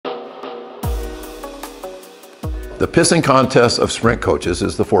the pissing contest of sprint coaches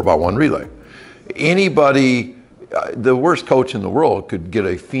is the 4x1 relay. Anybody, the worst coach in the world could get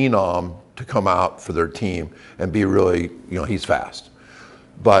a phenom to come out for their team and be really, you know, he's fast.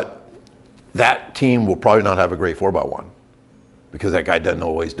 But that team will probably not have a great 4x1 because that guy doesn't know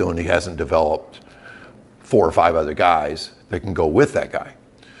what he's doing. He hasn't developed 4 or 5 other guys that can go with that guy.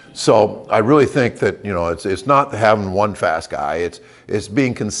 So I really think that, you know, it's not having one fast guy, it's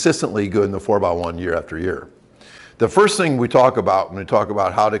being consistently good in the 4x1 year after year. The first thing we talk about when we talk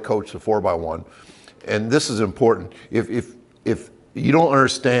about how to coach the 4x1, and this is important, if you don't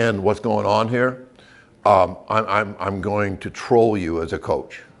understand what's going on here, I'm going to troll you as a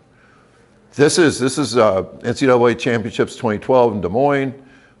coach. This is NCAA Championships 2012 in Des Moines,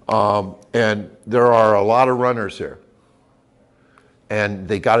 and there are a lot of runners here. And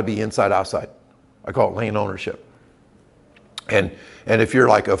they got to be inside, outside. I call it lane ownership. And if you're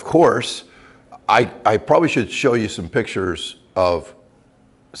like, of course, I probably should show you some pictures of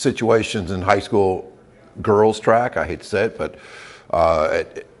situations in high school girls track. I hate to say it, but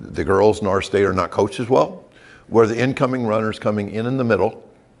the girls in our state are not coached as well, where the incoming runner's coming in the middle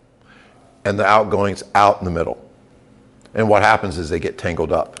and the outgoing's out in the middle. And what happens is they get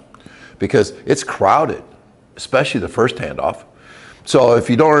tangled up because it's crowded, especially the first handoff. So if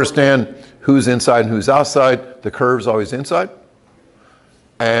you don't understand who's inside and who's outside, the curve's always inside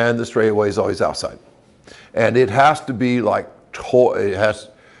and the straightaway is always outside. And it has to be like,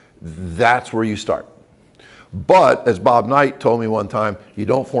 that's where you start. But as Bob Knight told me one time, you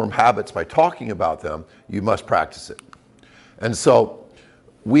don't form habits by talking about them, you must practice it. And so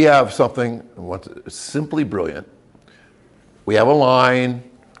we have something simply brilliant. We have a line,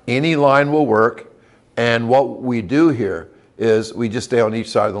 any line will work, and what we do here is we just stay on each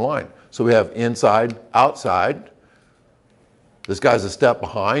side of the line. So we have inside, outside. This guy's a step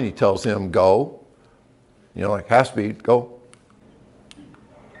behind. He tells him, go. You know, like half speed, go.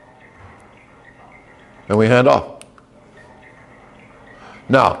 And we hand off.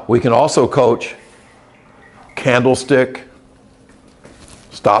 Now, we can also coach candlestick,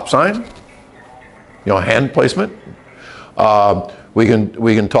 stop sign, you know, hand placement. We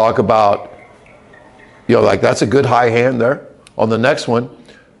can talk about, you know, like that's a good high hand there. On the next one,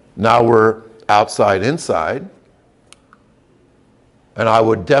 now we're outside, inside. And I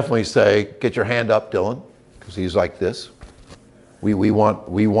would definitely say, get your hand up, Dylan, because he's like this. We want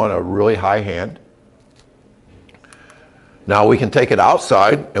a really high hand. Now we can take it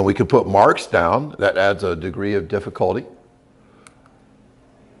outside and we can put marks down. That adds a degree of difficulty.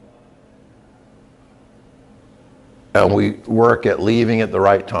 And we work at leaving at the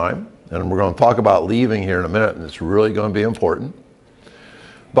right time. And we're going to talk about leaving here in a minute, and it's really going to be important.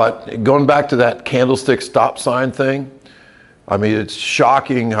 But going back to that candlestick stop sign thing, I mean, it's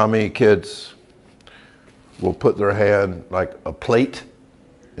shocking how many kids will put their hand like a plate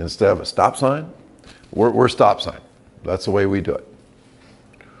instead of a stop sign. We're stop sign. That's the way we do it.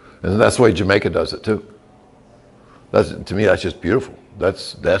 And that's the way Jamaica does it too. To me, that's just beautiful.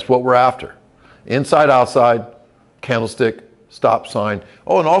 That's what we're after. Inside, outside, candlestick, stop sign.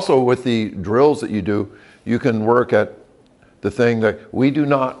 Oh, and also with the drills that you do, you can work at the thing that we do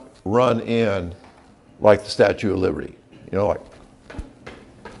not run in like the Statue of Liberty. You know, like,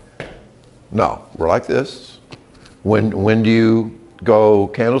 no, we're like this. When do you go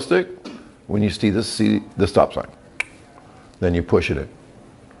candlestick? When you see the stop sign. Then you push it in.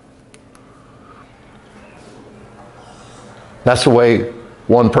 That's the way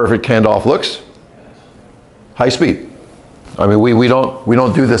one perfect handoff looks. High speed. I mean, we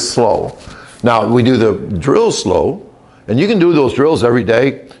don't do this slow. Now, we do the drills slow, and you can do those drills every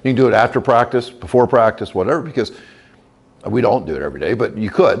day. You can do it after practice, before practice, whatever, because we don't do it every day, but you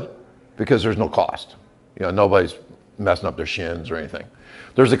could, because there's no cost. You know, nobody's messing up their shins or anything.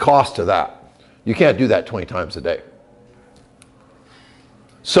 There's a cost to that. You can't do that 20 times a day.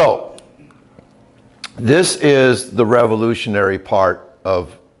 So, this is the revolutionary part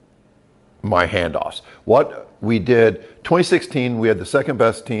of my handoffs. What we did, 2016, we had the second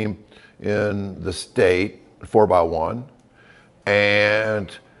best team in the state, 4x1,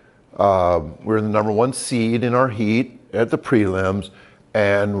 and we're the #1 seed in our heat at the prelims,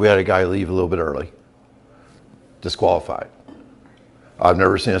 and we had a guy leave a little bit early, disqualified. I've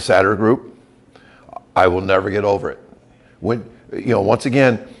never seen a sadder group. I will never get over it. When, you know, once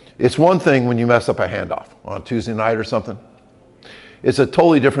again, it's one thing when you mess up a handoff on a Tuesday night or something. It's a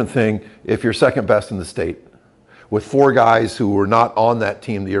totally different thing if you're second best in the state with 4 guys who were not on that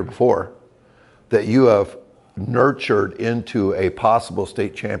team the year before that you have nurtured into a possible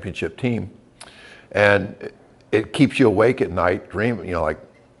state championship team. And it keeps you awake at night, dreaming, you know, like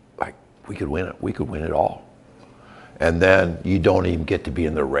we could win it. We could win it all. and then you don't even get to be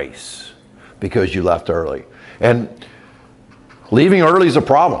in the race because you left early. And leaving early is a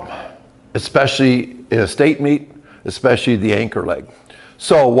problem, especially in a state meet, especially the anchor leg.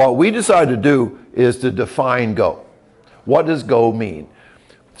 So what we decided to do is to define go. What does go mean?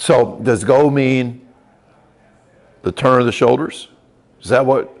 So does go mean the turn of the shoulders? Is that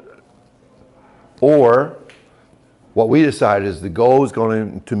what? Or what we decided is the go is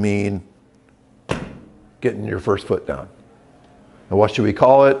going to mean getting your first foot down. And what should we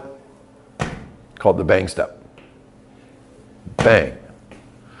call it? Called the bang step. Bang.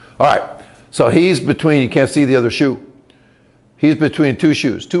 All right, so he's between, you can't see the other shoe. He's between two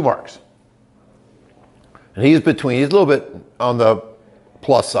shoes, 2 marks. And he's a little bit on the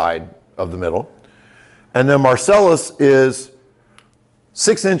plus side of the middle. And then Marcellus is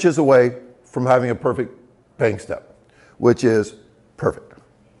 6 inches away from having a perfect bang step, which is perfect.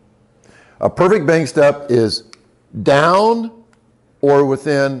 A perfect bang step is down or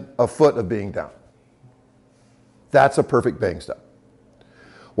within a foot of being down. That's a perfect bang step.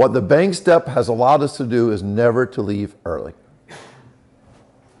 What the bang step has allowed us to do is never to leave early.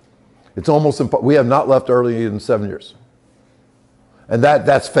 It's almost impossible. We have not left early in 7 years. And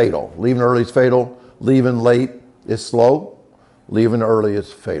that's fatal. Leaving early is fatal. Leaving late is slow. Leaving early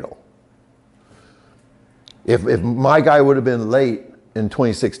is fatal. If my guy would have been late in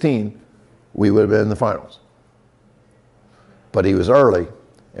 2016, we would have been in the finals. But he was early,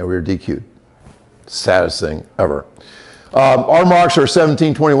 and we were DQ'd. Saddest thing ever. Our marks are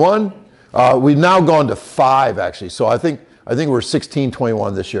 17:21. We've now gone to 5, actually. So I think we're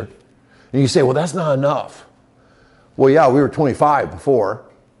 16:21 this year. And you say, well, that's not enough. Well, yeah, we were 25 before.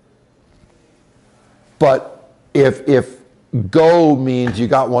 But if go means you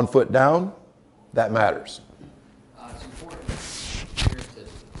got 1 foot down, that matters. It's important here to,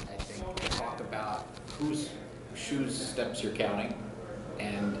 I think, talk about whose shoes steps you're counting,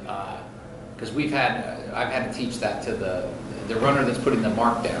 and because I've had to teach that to the runner that's putting the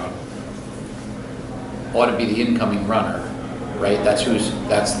mark down ought to be the incoming runner, right? That's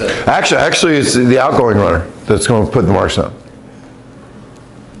the Actually, it's the outgoing runner that's going to put the marks down.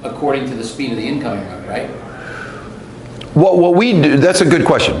 According to the speed of the incoming runner, right? What we do, that's a good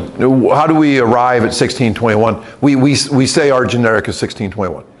question. How do we arrive at 16:21? We say our generic is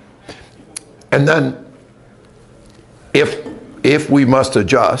 16:21. And then if we must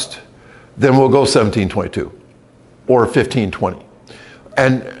adjust, then we'll go 17:22 or 15:20.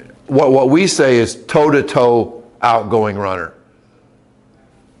 And what we say is toe-to-toe outgoing runner.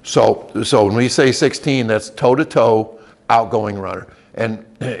 So when we say 16, that's toe-to-toe outgoing runner. And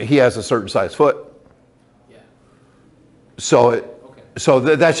he has a certain size foot. Yeah. So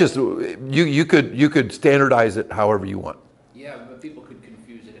that's just, you could standardize it however you want. Yeah, but people could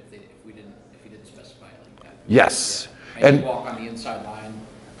confuse it if you didn't specify it like that. Yes. Yeah. And you walk on the inside line.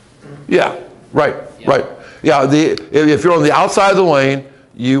 Yeah, right, Yeah. right. Yeah, if you're on the outside of the lane,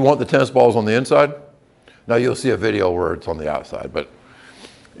 you want the tennis balls on the inside. Now you'll see a video where it's on the outside,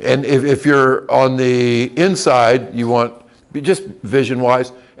 and if you're on the inside, you want, just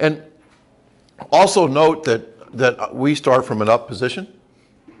vision-wise. And also note that we start from an up position.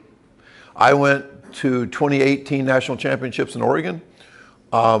 I went to 2018 national championships in Oregon,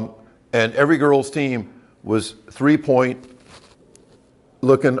 and every girls' team was 3-point,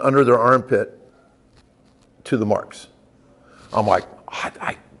 looking under their armpit to the marks. I'm like,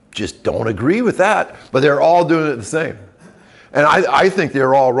 I just don't agree with that, but they're all doing it the same. And I think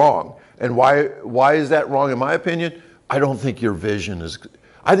they're all wrong. And why is that wrong in my opinion? I don't think your vision is,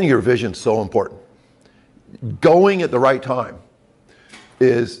 I think your vision is so important. Going at the right time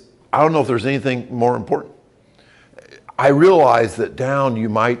is, I don't know if there's anything more important. I realize that down you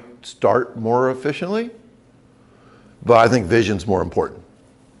might start more efficiently, but I think vision's more important.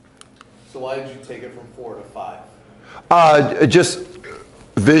 So why did you take it from 4 to 5? Just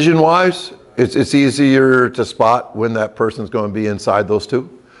vision-wise, it's easier to spot when that person's going to be inside those 2.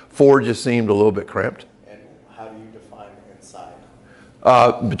 4 just seemed a little bit cramped. And how do you define inside?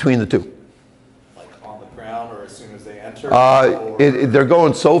 Between the 2. Like on the ground or as soon as they enter? They're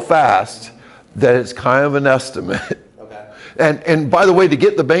going so fast that it's kind of an estimate. Okay. And by the way, to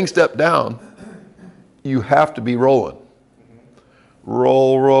get the bang step down, you have to be rolling. Mm-hmm.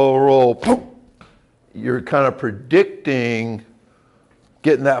 Roll, roll, roll. Poof. You're kind of predicting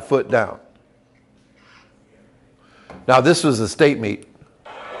getting that foot down. Now, this was a state meet.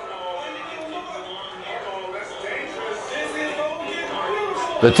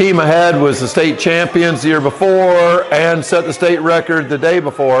 The team ahead was the state champions the year before and set the state record the day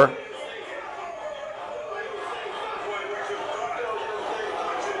before.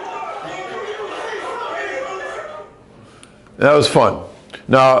 That was fun.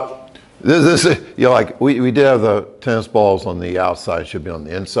 Now, this you know, like we did have the tennis balls on the outside, should be on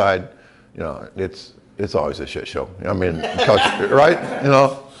the inside. You know, it's always a shit show. I mean, coach, right? You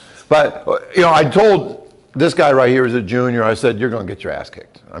know, but you know, I told this guy right here is a junior. I said, you're going to get your ass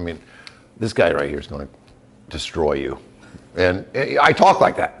kicked. I mean, this guy right here is going to destroy you. And I talk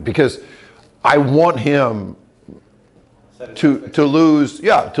like that because I want him to lose,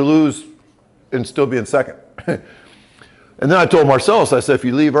 to lose and still be in second. And then I told Marcellus, I said, if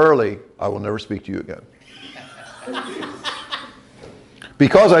you leave early, I will never speak to you again.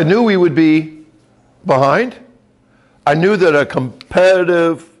 Because I knew we would be behind. I knew that a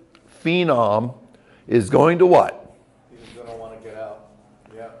competitive phenom is going to what? He's going to want to get out.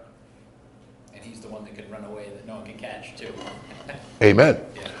 Yeah. And he's the one that can run away that no one can catch, too. Amen.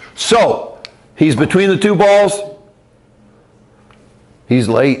 Yeah. So, he's between the two balls. He's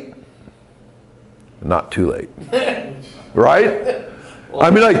late. Not too late. Right? I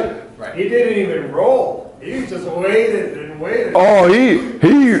mean, like... Right. He didn't even roll. He just waited and waited. Oh, he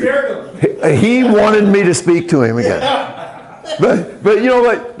wanted me to speak to him again. But you know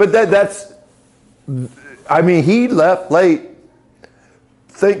what? But that's... I mean, he left late.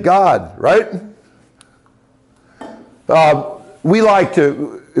 Thank God, right? We like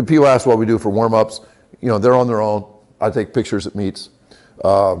to... If people ask what we do for warm-ups, you know, they're on their own. I take pictures at meets.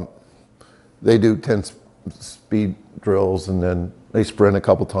 They do 10 speed drills, and then they sprint a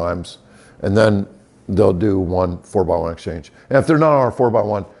couple times, and then they'll do one 4x1 exchange. And if they're not on our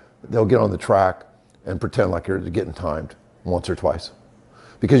 4x1, they'll get on the track and pretend like you're getting timed once or twice.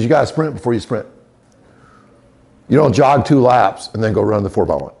 Because you got to sprint before you sprint. You don't jog 2 laps and then go run the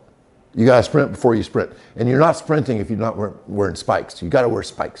 4x1. You got to sprint before you sprint. And you're not sprinting if you're not wearing spikes. You got to wear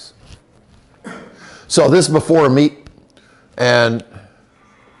spikes. So this is before a meet, and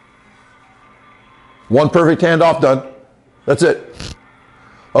one perfect handoff done. That's it.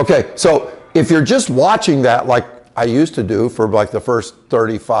 Okay, so if you're just watching that like I used to do for like the first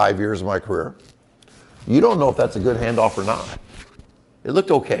 35 years of my career, you don't know if that's a good handoff or not. It looked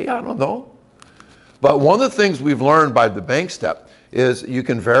okay, I don't know. But one of the things we've learned by the bank step is you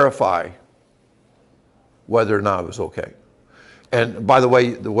can verify whether or not it was okay. And by the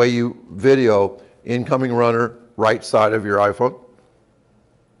way you video incoming runner, right side of your iPhone,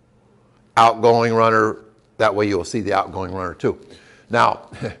 outgoing runner, that way you'll see the outgoing runner too. Now,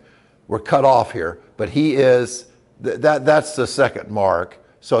 we're cut off here, but he is, that's the second mark.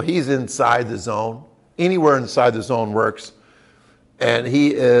 So he's inside the zone. Anywhere inside the zone works. And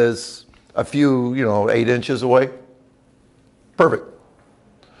he is a few, 8 inches away. Perfect.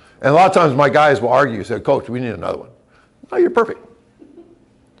 And a lot of times my guys will argue, say, Coach, we need another one. No, you're perfect.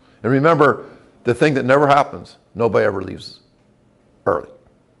 And remember, the thing that never happens, nobody ever leaves early.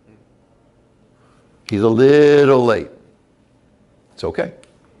 He's a little late. It's okay.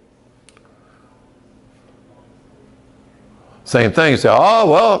 Same thing, you say, oh,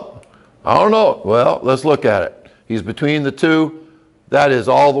 well, I don't know. Well, let's look at it. He's between the two. That is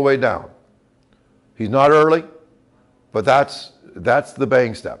all the way down. He's not early, but that's the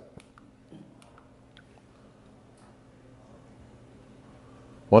bang step.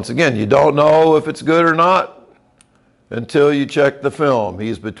 Once again, you don't know if it's good or not until you check the film.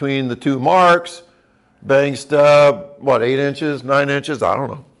 He's between the two marks. Bang step, 8 inches, 9 inches? I don't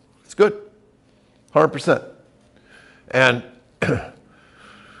know. It's good. 100%. And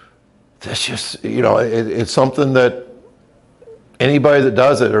that's just, it's something that anybody that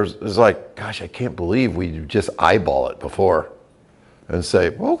does it is like, gosh, I can't believe we just eyeball it before and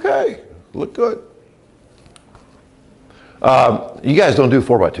say, okay, look good. You guys don't do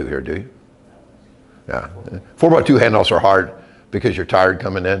 4x2 here, do you? Yeah. 4x2 handoffs are hard because you're tired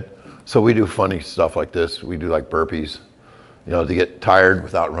coming in. So we do funny stuff like this. We do like burpees, to get tired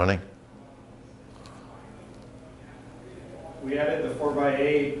without running. We added the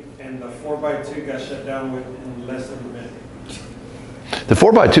 4x8, and the 4x2 got shut down in less than a minute. The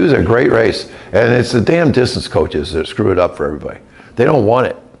 4x2 is a great race, and it's the damn distance coaches that screw it up for everybody. They don't want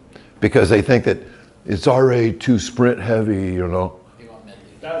it because they think that it's already too sprint heavy,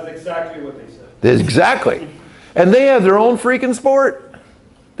 That's exactly what they said. Exactly. And they have their own freaking sport.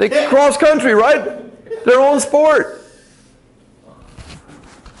 They cross country, right? Their own sport.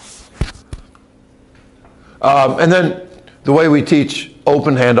 And then the way we teach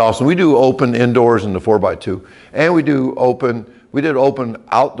open handoffs, and we do open indoors in the 4x2, and we did open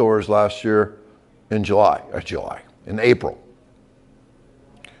outdoors last year in in April.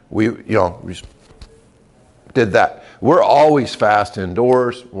 We did that. We're always fast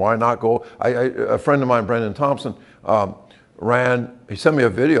indoors. Why not go? A friend of mine, Brendan Thompson, he sent me a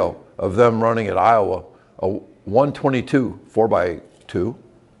video of them running at Iowa 122 4x2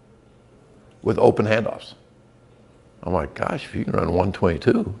 with open handoffs. I'm like, gosh, if you can run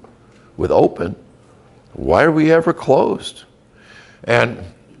 122 with open, why are we ever closed?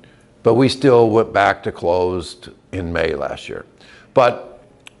 But we still went back to closed in May last year. But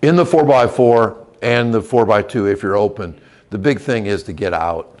in the 4x4 and the 4x2, if you're open, the big thing is to get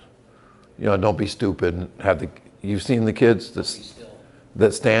out. You know, don't be stupid and you've seen the kids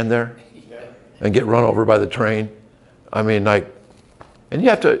that stand there and get run over by the train. I mean, like, and you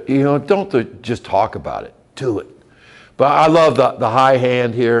have to, you know, don't just talk about it, do it. But I love the high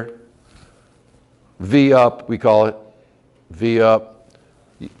hand here. V up, we call it. V up.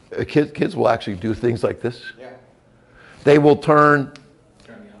 Kids will actually do things like this. Yeah. They will turn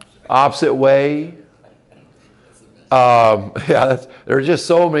the opposite way. Yeah, there are just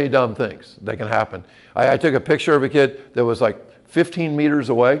so many dumb things that can happen. I took a picture of a kid that was like 15 meters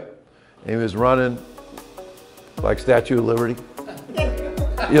away, and he was running like Statue of Liberty.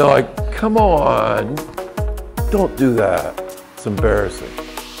 You know, like, come on, don't do that. It's embarrassing.